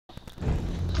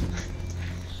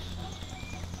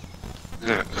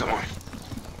Yeah, come on.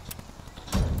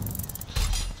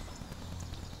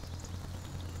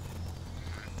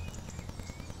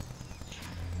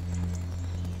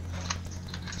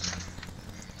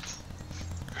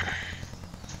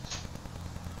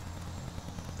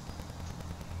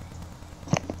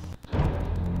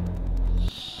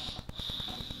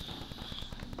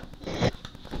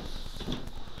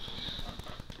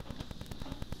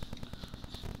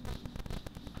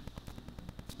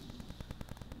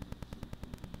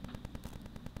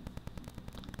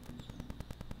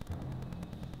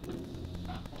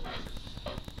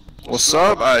 What's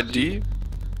up, ID?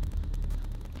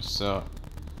 What's up?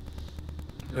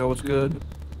 Yo, what's good?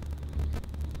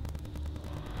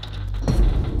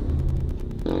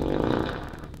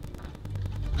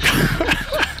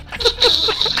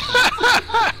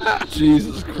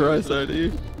 Jesus Christ,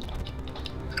 ID.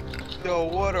 Yo,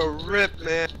 what a rip,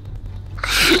 man.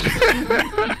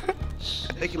 I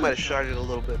think you might have shot it a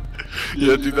little bit.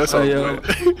 Yeah, dude, that's how.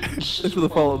 Thanks for the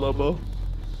follow, Lobo.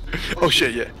 Oh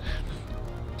shit, yeah.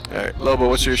 Alright, Lobo,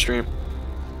 what's your stream?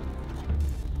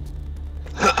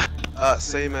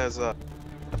 Same as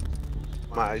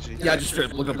my IG. Yeah, I just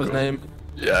straight look up his name.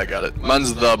 Yeah, I got it.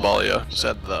 Mine's the Balia.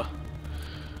 Said the.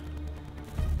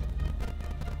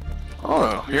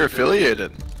 Oh, you're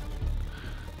affiliated.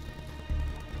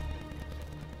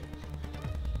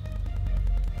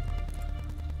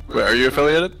 Wait, are you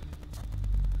affiliated?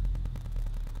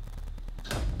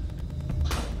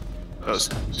 That's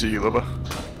to you, Lobo.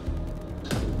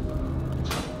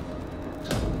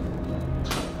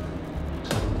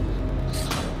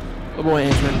 Lobo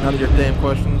ain't answering none of your damn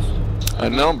questions. I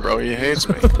know, bro. He hates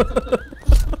me.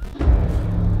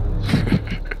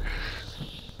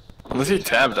 Unless he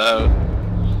tabbed out.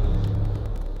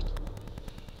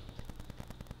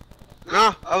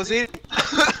 No, I was eating.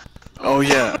 Oh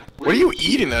yeah. What are you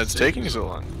eating that's taking so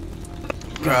long?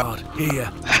 God, here.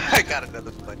 I got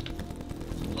another plate.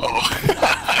 Oh.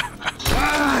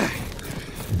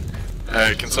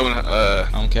 Alright, can someone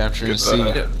I'm capturing C.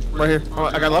 Yeah, right here. Oh,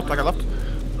 I got left.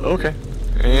 Okay.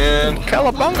 And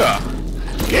Calabunga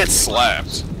get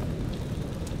slapped.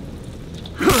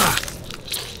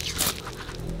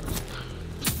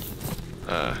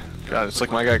 God, it's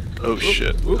like my guy. Oh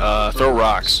shit. Throw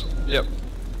rocks. Yep.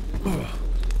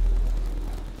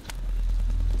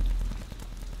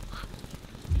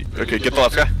 Okay, get the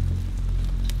left guy.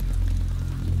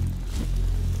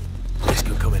 This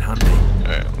could come in handy.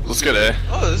 Alright, let's get A.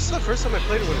 Oh, this is the first time I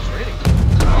played it when it's raining.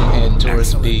 I'm heading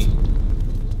towards B.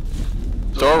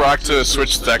 Throw a rock to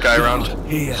switch that guy around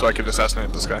Here. so I can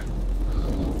assassinate this guy.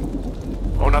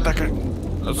 Oh, not that guy.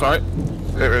 That's alright.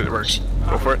 It works.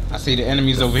 Go for it. I see the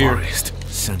enemies over here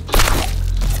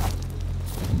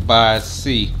by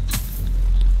C.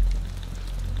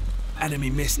 Enemy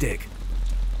mystic.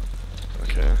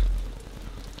 Okay.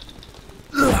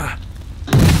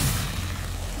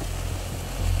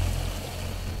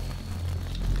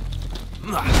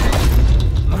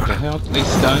 What the hell? They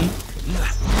stunned?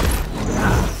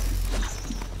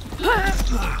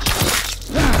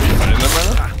 Find them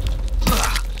right now?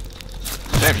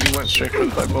 Damn, you went straight for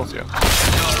by both of you.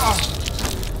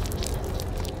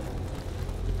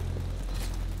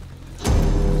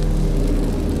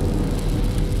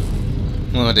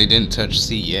 Well, they didn't touch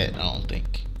C yet, I don't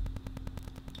think.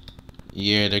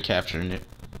 Yeah, they're capturing it.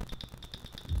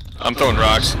 I'm throwing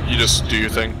rocks. You just do your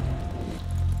thing.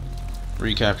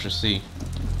 Recapture C.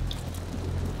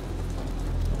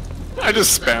 I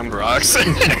just spammed rocks.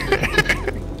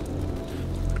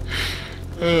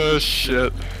 Oh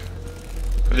shit.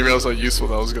 I didn't realize how useful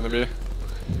that was gonna be.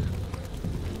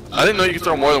 I didn't know you could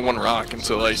throw more than one rock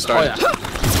until I started,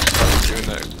 doing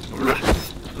that.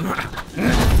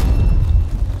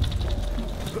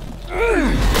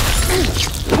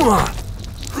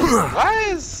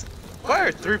 Why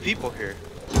are 3 people here?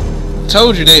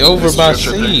 Told you they over Just by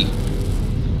capture C.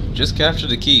 Just capture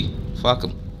the key. Fuck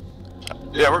them.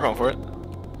 Yeah, we're going for it.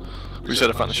 We just had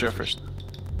to find the sheriff first.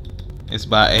 It's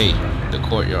by A, the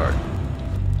courtyard.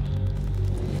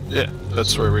 Yeah,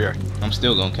 that's where we are. I'm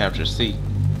still gonna capture C.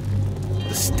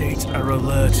 The states are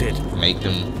alerted. Make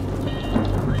them.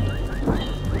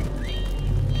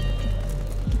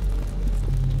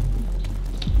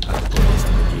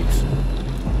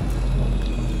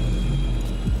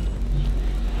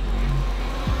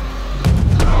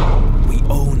 We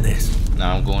own this.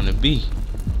 Now I'm going to B.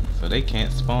 So they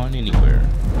can't spawn anywhere.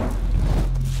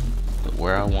 But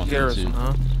where I want Garrison, them to.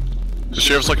 huh? The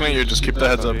sheriff's looking at you, just keep the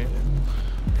heads up.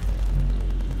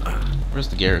 Where's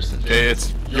the garrison? Okay,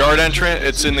 it's yard entrant,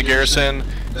 it's in the garrison.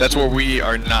 That's where we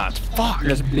are not. Fuck!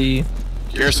 That's B.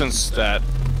 Garrison's that.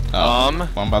 Well,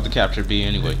 I'm about to capture B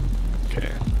anyway. Okay.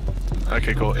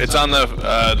 Okay, cool. It's on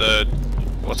the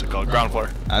what's it called? Ground floor.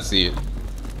 I see it.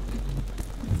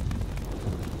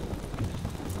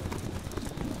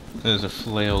 There's a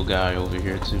flail guy over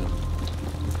here too.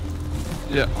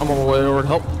 Yeah, I'm on my way over to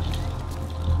help.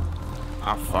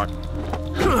 Ah, fuck.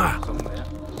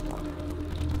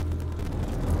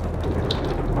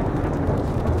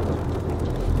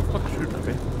 Fuck shooting at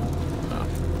me.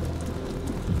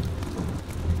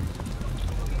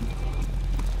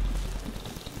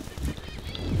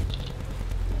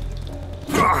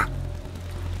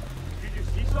 Did you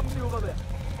see something over there?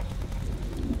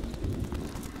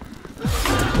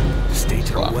 The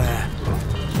state are aware.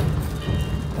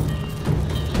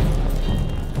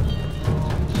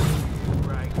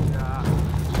 Right,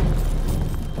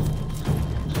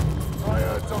 I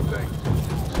heard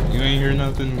something. You ain't hear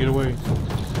nothing. Get away.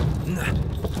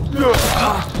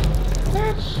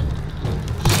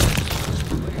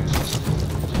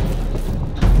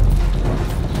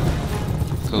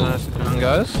 Cool. Nice done,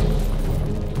 guys.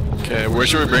 Okay, where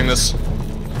should we bring this?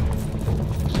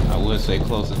 I would say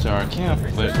closer to our camp,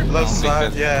 but I don't Left think side,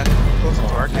 that's. yeah. Close to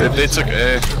our camp. They took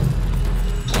A.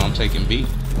 So I'm taking B.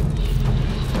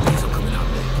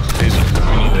 These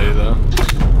are we need A though.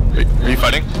 Wait, are you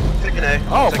fighting? Taking A.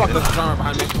 Oh, Taking fuck, A. there's a genre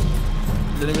behind me.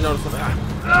 Didn't even notice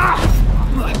them.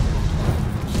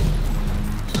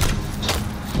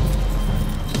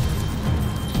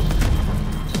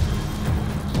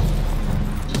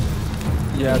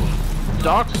 Yeah,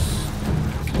 docks.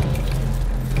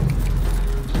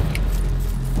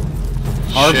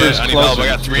 Harbor's Shit, I need help. closer. I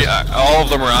got 3. All of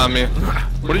them are on me.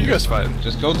 What are you guys fighting?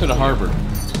 Just go to the harbor.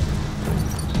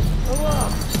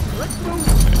 Let's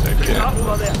move. Okay. Not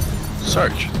over there.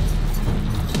 Search.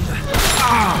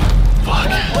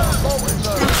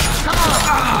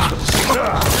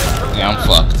 Yeah, I'm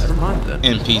fucked. Never mind then.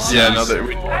 NPCs. Yeah, no,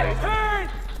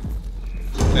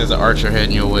 There's an archer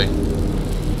heading your way.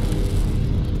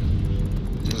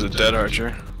 there's a dead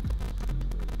archer.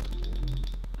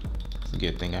 It's a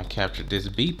good thing I captured this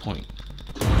B point.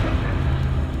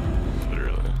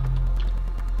 Literally.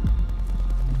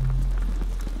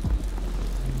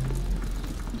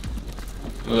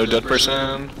 Another dead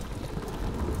person.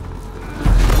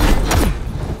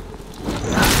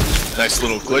 Nice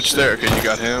little glitch there. Okay, you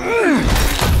got him.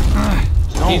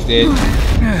 He's dead.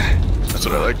 That's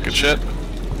what I like. Good shit.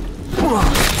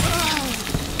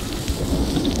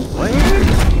 Lay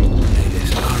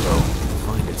this arrow.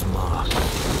 Find its mark.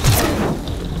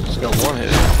 Just got one hit.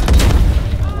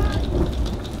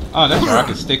 Oh, that's where I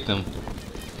can stick them.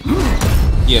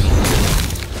 Get him.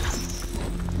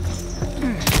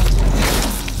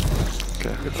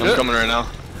 Okay, I'm coming right now.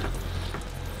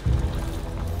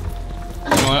 You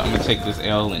know what? I'm gonna take this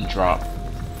L and drop.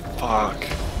 Fuck.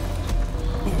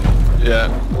 Yeah.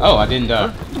 Oh, I didn't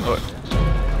die. Oh,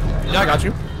 Yeah, I got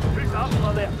you. Who's up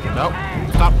over there? Nope.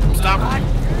 Stop. Stop.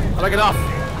 How do I get off?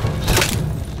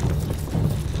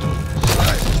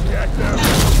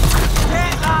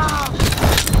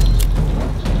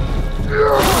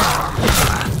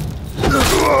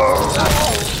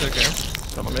 Okay.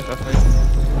 Stop my miss, that's me.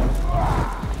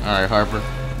 Alright, Harper.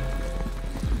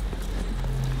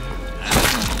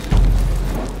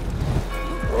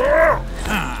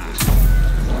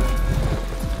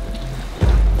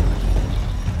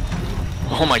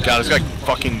 oh my god, this guy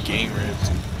fucking gang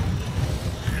raped.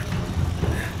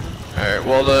 Alright,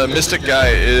 well the mystic guy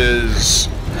is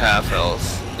half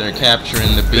health. They're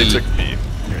capturing the They B. took B.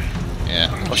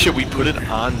 Yeah. Oh shit, we put it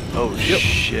on. Oh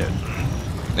shit.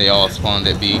 They all spawned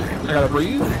at B. I gotta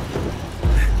breathe.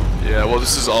 Yeah, well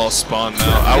this is all spawn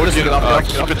now. I would Just have get off,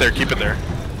 get keep off. it there, keep it there.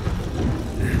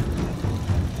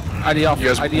 ID off. You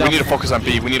guys, ID we off. need to focus on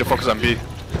B. We need to focus on B.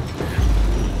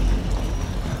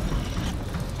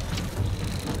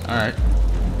 Alright.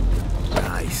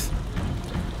 Nice.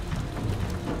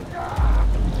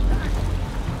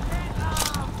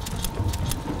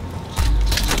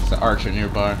 It's an archer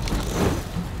nearby.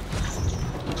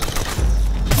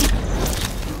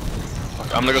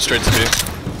 Fuck, I'm gonna go straight to B.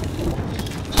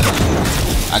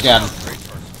 I got him.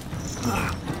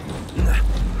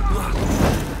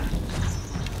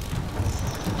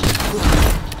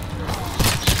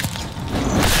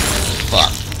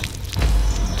 Fuck.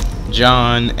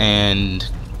 John and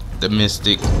the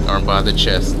Mystic are by the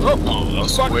chest. Oh, That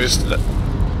was a waste.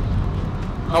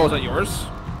 oh, was that yours?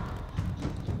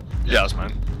 Yeah, that's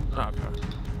mine. Oh, okay.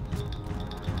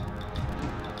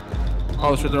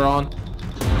 Oh, shit, they're on.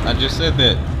 I just said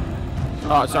that.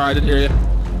 Oh, sorry, I didn't hear you.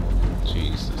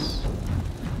 Jesus.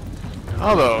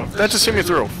 Oh, though, that just hit me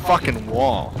through a fucking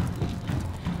wall.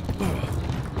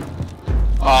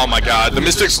 Oh my god, the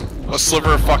Mystic's a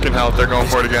sliver of fucking health. They're going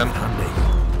for it again.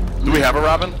 Do we have a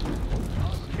Robin?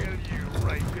 Kill you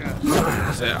right now.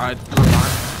 That's it.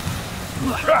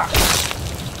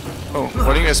 Oh,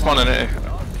 why do you guys spawn in A?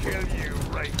 Kill you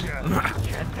right now.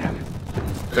 Get them.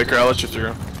 Baker, I'll let you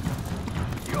through.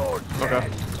 You're Okay.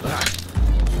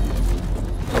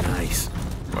 Nice.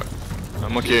 What?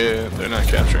 I'm okay. They're not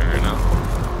capturing right now.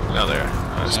 Now they are.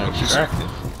 I just spoke too soon. Distracted.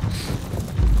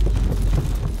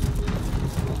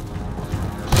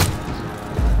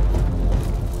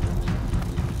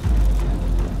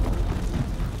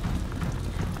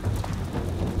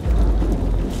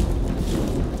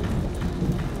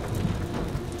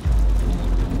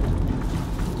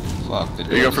 Fuck the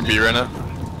Are you going for B right now?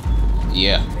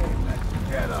 Yeah.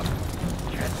 Get up.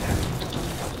 Get them.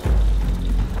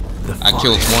 I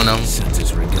killed one of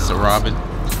them. It's a Robin.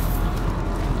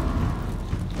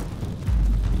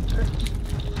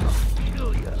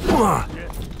 Kill you.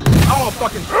 Oh,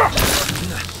 fucking.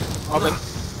 Robin.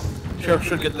 Sheriff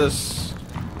should get this.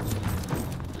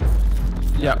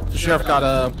 Yeah, the sheriff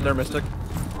got their mystic.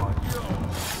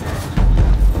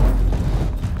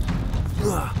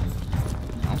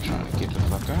 I'm trying to get the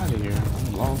fuck out of here.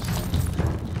 I'm lost.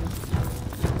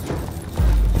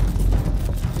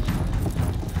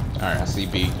 Alright, I see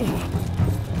B.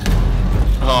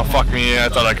 Oh, fuck me. I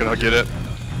thought I could get it.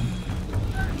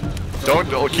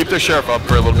 Don't keep the sheriff up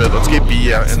for a little bit. Let's get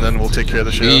B out, and then we'll take care of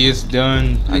the sheriff. B is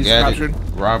done. I He's got captured. it.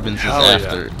 Robbins is Hell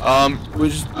after it. yeah. We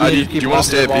just do need to keep you want to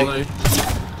stay at while B?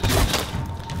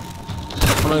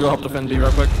 I'm gonna go help defend B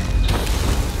real quick.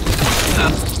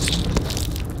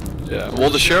 Yeah. Well,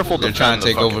 the sheriff will They're defend trying to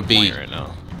take the fucking over B. point right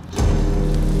now.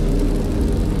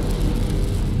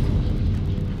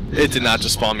 It did not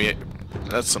just spawn me.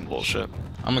 That's some bullshit.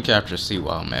 I'm gonna capture C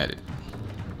while I'm at it.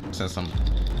 Since I'm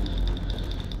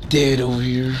dead over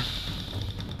here.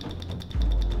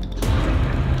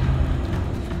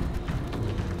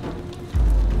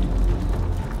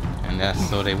 And that's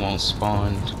so they won't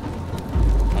spawn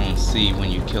on C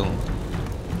when you kill them.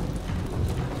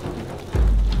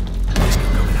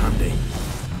 Coming handy.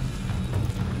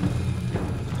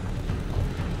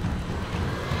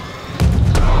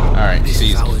 Alright,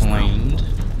 C is claimed.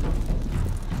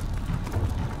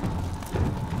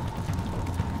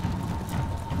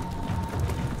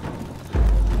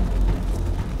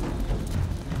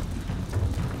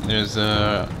 There's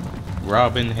a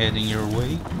Robin heading your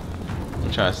way.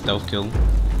 I'm trying to stealth kill him.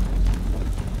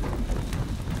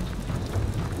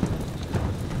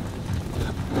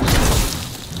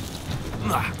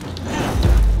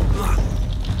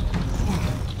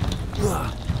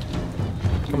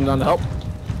 Coming down to help.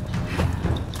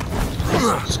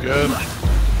 It's good.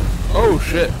 Oh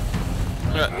shit.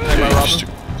 Yeah, you took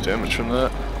damage from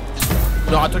that.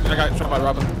 No, I got shot by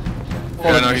Robin.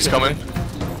 Yeah, no, he's coming.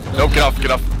 Nope, get off,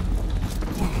 get off.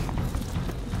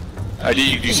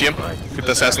 ID, do you see him? Get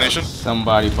the assassination?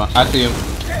 Somebody, I see him.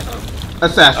 I don't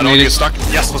get Assassinated. stuck.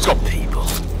 Yes, let's go.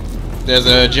 There's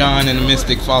a John and a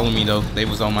Mystic follow me though. They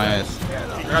was on my ass.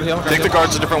 I got heal. Take the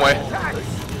guards a different way.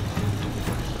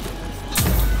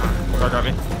 Guard got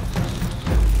me.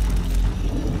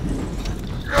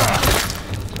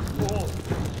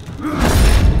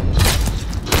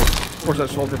 Where's that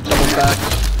soldier? Double back.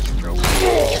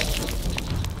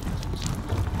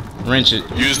 Wrench it.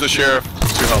 Use the sheriff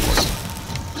to help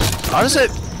us. How does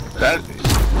it? That.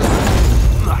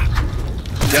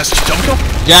 Yes, double kill.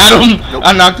 Got him! Nope.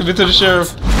 I knocked him into the sheriff.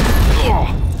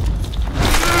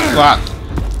 Fuck.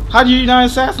 How do you not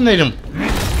assassinate him?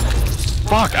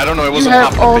 Fuck, I don't know. It You wasn't had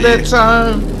popping all up the that E.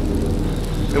 time.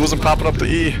 It wasn't popping up the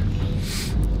E.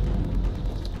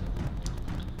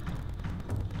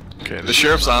 Okay, the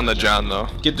sheriff's on the John though.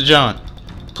 Get the John.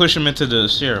 Push him into the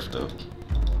sheriff though.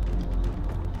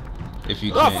 If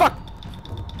you Oh can. fuck!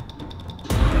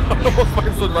 I almost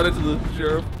fucking slid right into the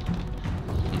sheriff.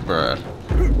 Bruh.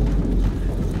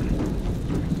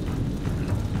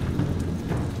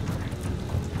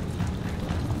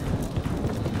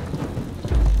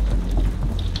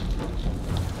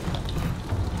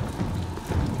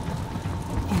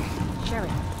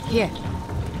 Sheriff, here.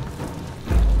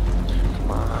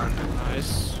 Come on.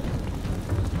 Nice.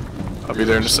 I'll be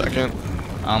there in a second.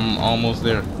 I'm almost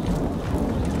there.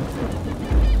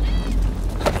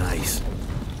 Nice.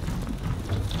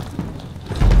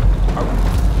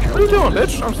 What are you doing,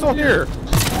 bitch? I'm still here.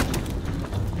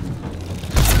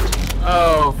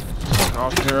 Oh, fuck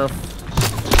off, sheriff.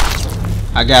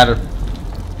 I got her.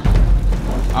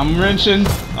 I'm wrenching.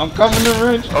 I'm coming to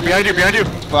wrench. Oh, behind you, behind you.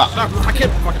 Fuck. No, I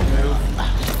can't fucking move.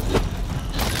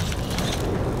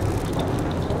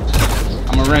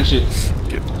 I'm gonna wrench it.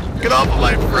 Get off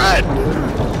my friend.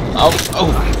 Oh,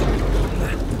 oh.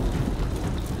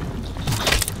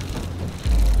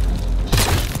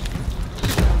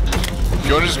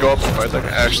 want to just go up and fight that guy?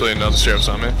 Actually, no, the sheriff's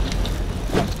on me.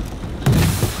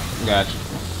 Gotcha.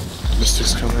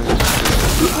 Mystic's coming.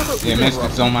 Yeah,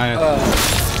 Mystic's on my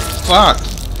ass. Fuck!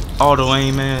 Auto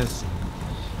aim ass.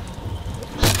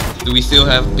 Do we still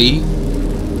have B?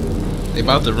 They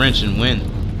about to wrench and win.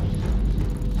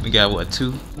 We got what,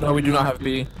 2? No, we do not have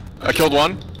B. I killed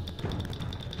one.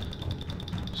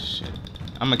 Shit.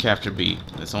 I'm gonna capture B.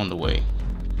 It's on the way.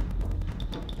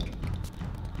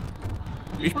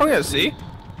 You should probably have C.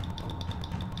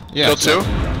 Killed Yeah. 2.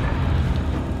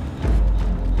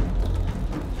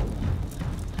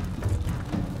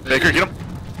 Baker, get him.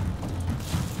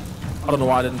 I don't know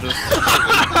why I didn't just.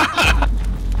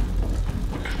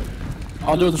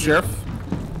 I'll do it with the sheriff.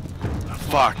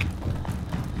 Fuck.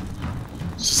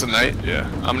 Is this a night? Yeah.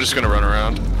 I'm just gonna run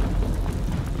around.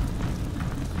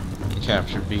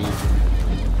 Capture B.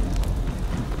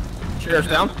 Sheriff's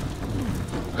down.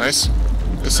 Nice.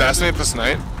 Assassinate this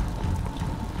knight.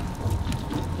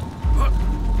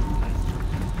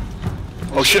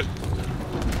 Oh shit.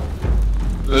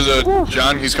 There's a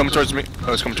John, he's coming towards me.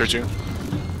 Oh, he's coming towards you.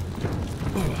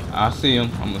 I see him.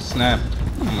 I'm gonna snap.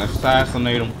 I'm gonna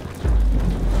assassinate him.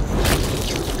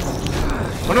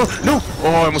 Oh no, no! Oh,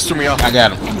 I almost threw me off. I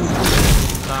got him.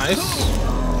 Nice.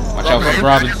 Watch out for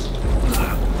Robbins.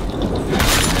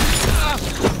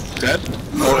 Dead?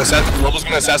 Oh, is that Lobo's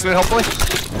gonna assassinate, hopefully?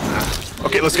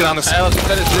 Okay, let's get on this. Hey, let's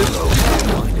get it,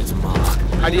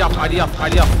 dude. ID up, ID up,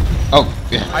 ID up. Oh,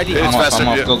 yeah. ID It's I'm off, faster, I'm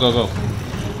off. yeah. Go, go, go.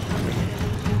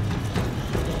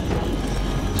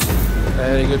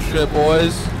 Hey, good shit,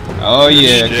 boys. Oh,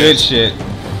 yeah. shit. Good shit.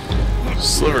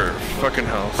 Sliver, fucking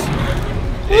health.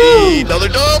 Hey, another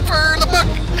dub for the buck!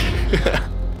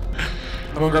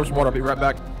 I'm gonna grab some water, I'll be right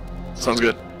back. Sounds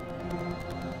good.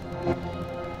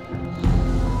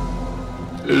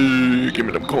 Give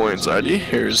me them coins, ID.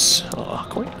 Here's a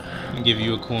coin. I'll give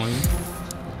you a coin.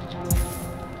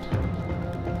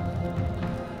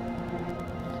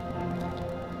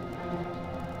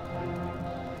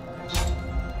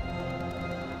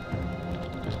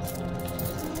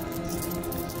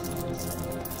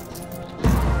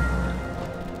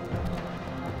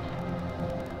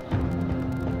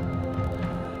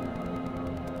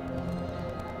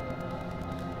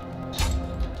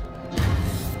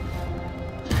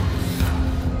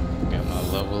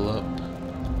 Level up.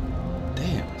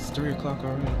 Damn, it's 3 o'clock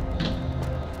already.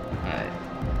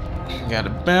 Alright. Gotta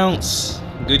bounce.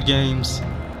 Good games.